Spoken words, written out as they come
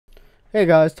Hey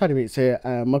guys, TinyBeats here,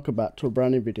 and welcome back to a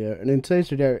brand new video. And in today's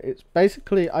video, it's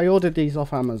basically I ordered these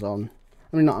off Amazon.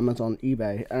 I mean, not Amazon,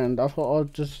 eBay, and I thought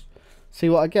I'd just see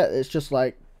what I get. It's just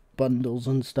like bundles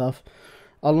and stuff.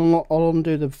 I'll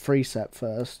undo the free set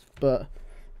first, but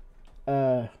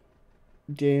DMG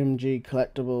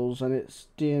collectibles, and it's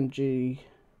DMG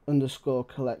underscore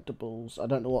collectibles. I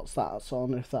don't know what's that's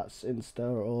on, if that's Insta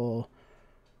or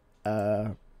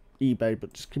eBay,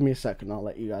 but just give me a second, I'll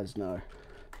let you guys know.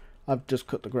 I've just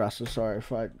cut the grass, so sorry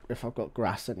if I've got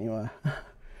grass anywhere.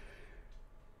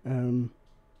 Right,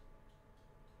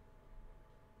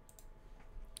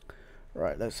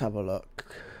 let's have a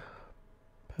look.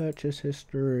 Purchase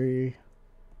history.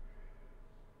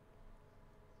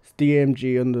 It's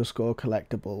DMG underscore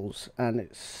collectibles, and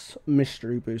it's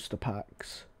mystery booster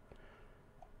packs.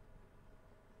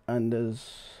 And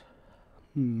there's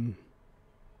do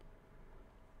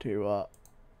what?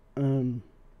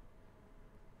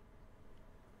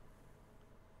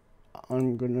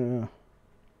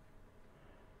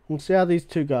 We'll see how these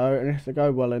two go, and if they go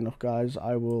well enough, guys,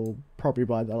 I will probably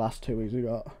buy the last two we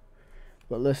got.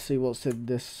 But let's see what's in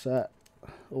this set,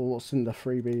 or what's in the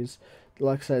freebies.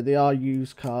 Like I said, they are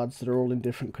used cards, they're all in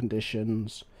different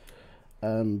conditions,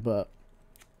 but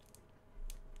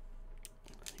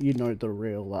you know the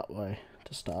real that way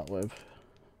to start with.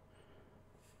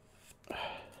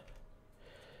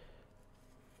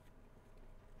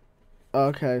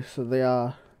 Okay, so they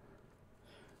are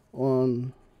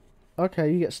one.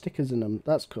 Okay, you get stickers in them.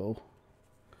 That's cool.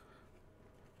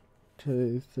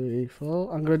 2, 3,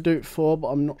 4. I'm gonna do it 4, but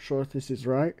I'm not sure if this is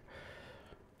right.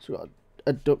 So we got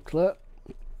a ducklet,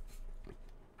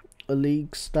 a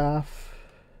league staff,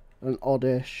 an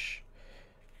oddish,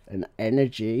 an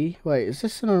energy. Wait, is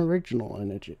this an original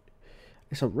energy?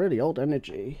 It's a really old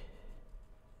energy.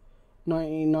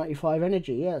 1995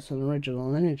 energy. Yeah, it's an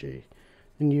original energy.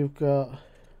 And you've got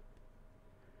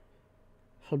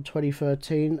from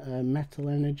 2013 metal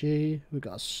energy. We've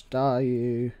got a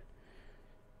Staryu,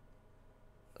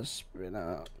 a spin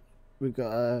out. We've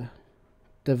got a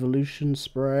devolution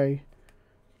spray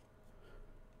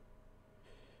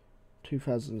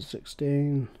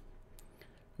 2016.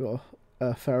 We've got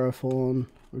a ferrothorn.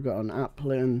 We've got an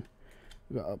applin.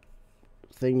 We've got a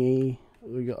thingy.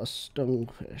 We've got a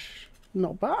stonfish.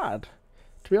 Not bad,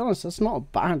 to be honest. That's not a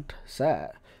bad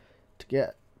set to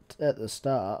get at the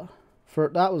start.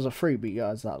 That was a freebie,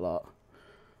 guys, that lot.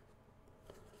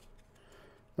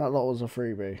 That lot was a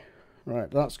freebie. Right,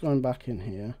 that's going back in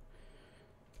here.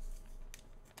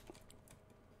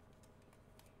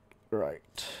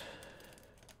 Right.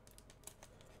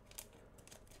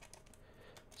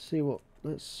 See what,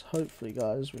 let's hopefully,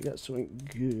 guys, we get something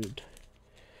good.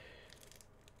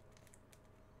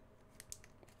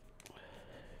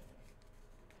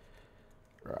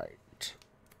 Right.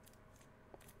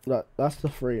 That's the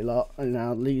free lot, and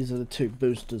now these are the two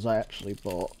boosters I actually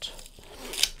bought,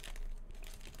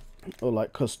 or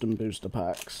like custom booster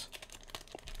packs.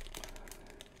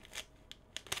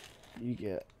 You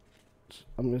get,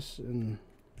 I'm missing,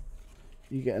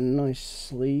 you get a nice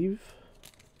sleeve.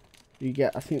 You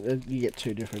get, I think that you get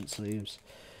 2 different sleeves.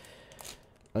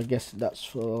 I guess that's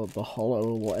for the hollow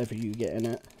or whatever you get in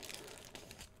it.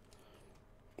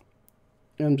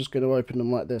 I'm just going to open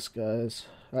them like this, guys.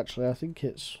 Actually, I think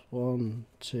it's 1,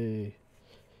 2.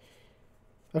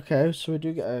 Okay, so we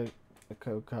do get a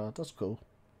code card. That's cool.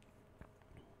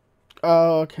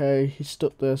 Oh, okay. He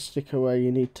stuck the sticker where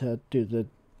you need to do the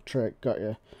trick. Got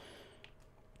you.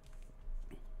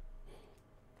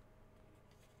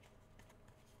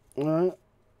 Alright.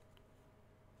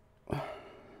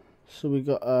 So we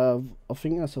got I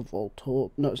think that's a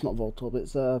Voltorb. No, it's not Voltorb.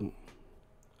 It's I'm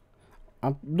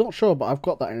not sure, but I've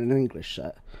got that in an English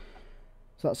set.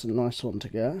 So that's a nice one to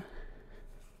get.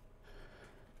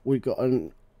 We got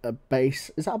a base.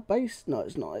 Is that a base? No,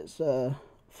 it's not. It's a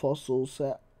fossil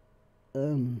set.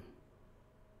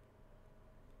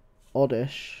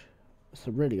 Oddish. It's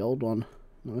a really old one.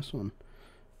 Nice one.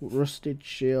 Rusted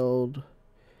shield.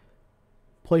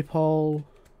 Poipole.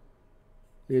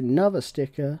 Another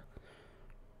sticker.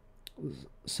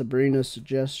 Sabrina's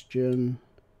suggestion.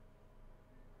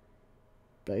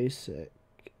 Basic.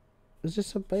 Is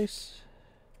this a base?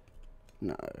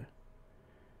 No.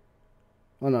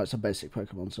 Oh no, it's a basic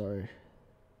Pokemon, sorry.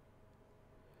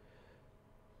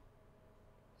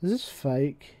 Is this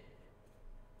fake?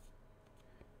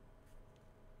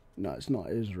 No, it's not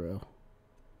Israel.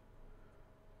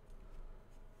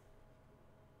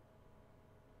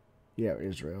 Yeah,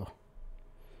 Israel.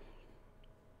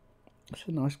 It's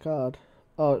a nice card.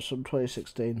 Oh, it's from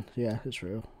 2016. Yeah, it's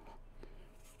real.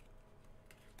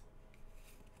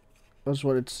 I just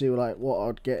wanted to see like what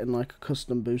I'd get in like a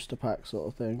custom booster pack sort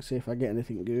of thing. See if I get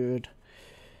anything good.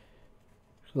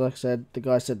 Like I said, the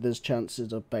guy said there's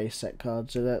chances of base set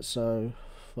cards in it, so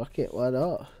fuck it, why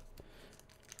not?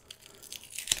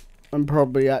 I'm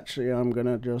probably actually I'm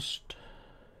gonna do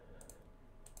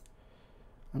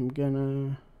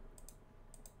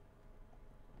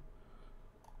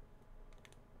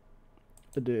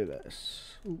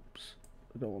this. Oops,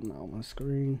 I don't want that on my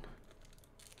screen.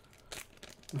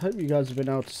 I hope you guys have been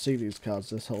able to see these cards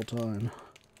this whole time.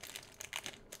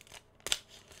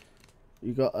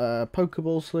 You got a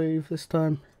Pokeball sleeve this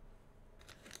time.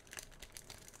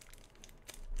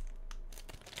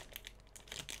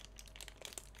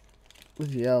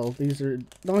 With yell, these are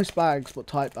nice bags, but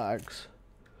tight bags.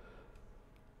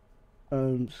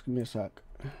 Just give me a sec.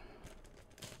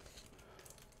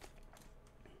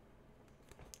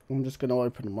 I'm just gonna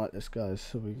open them like this, guys.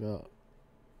 So we got.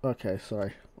 Okay,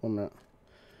 sorry. On that.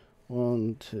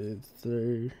 1, 2,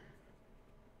 3,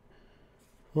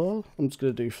 4. I'm just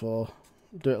gonna do 4.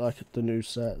 Do it like the new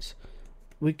sets.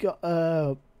 We got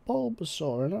a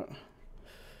Bulbasaur in it.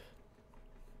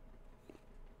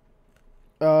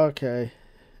 Okay,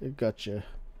 gotcha.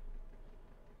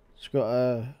 It's got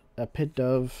a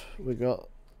Pidove. We got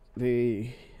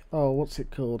the what's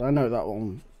it called? I know that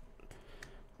one.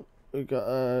 We got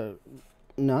a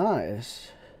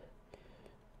nice.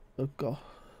 We've got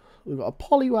a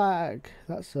Poliwag.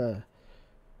 That's a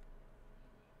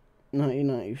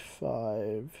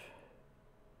 1995.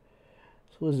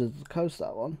 Wizards of the Coast,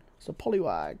 that one. It's a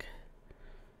Poliwag.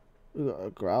 We've got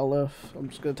a Growlithe. I'm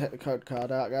just going to take the code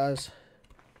card out, guys.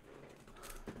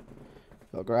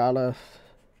 Got a Growlithe.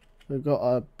 We've got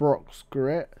a Brock's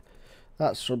Grit.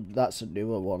 That's a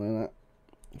newer one, isn't it?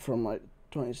 From like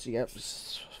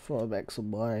 20CX from X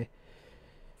and Y.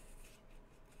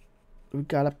 We've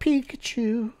got a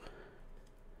Pikachu.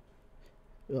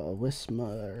 We've got a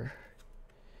Whismur.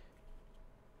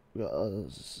 We've got a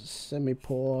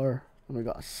Semipour. And we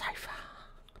got a Cypher.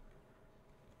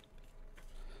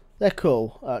 They're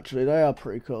cool, actually. They are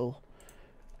pretty cool.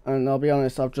 And I'll be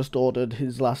honest, I've just ordered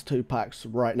his last 2 packs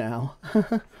right now.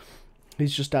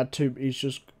 He's just had 2.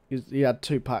 He had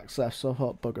 2 packs left, so I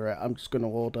thought, bugger it. I'm just gonna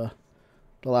order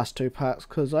the last 2 packs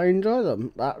because I enjoy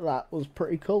them. That was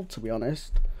pretty cool, to be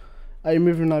honest.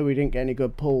 Even though we didn't get any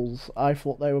good pulls, I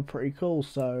thought they were pretty cool.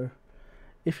 So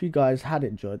if you guys have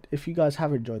enjoyed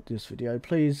this video,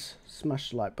 please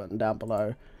smash the like button down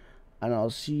below, and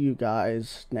I'll see you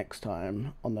guys next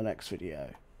time on the next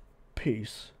video.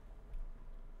 Peace.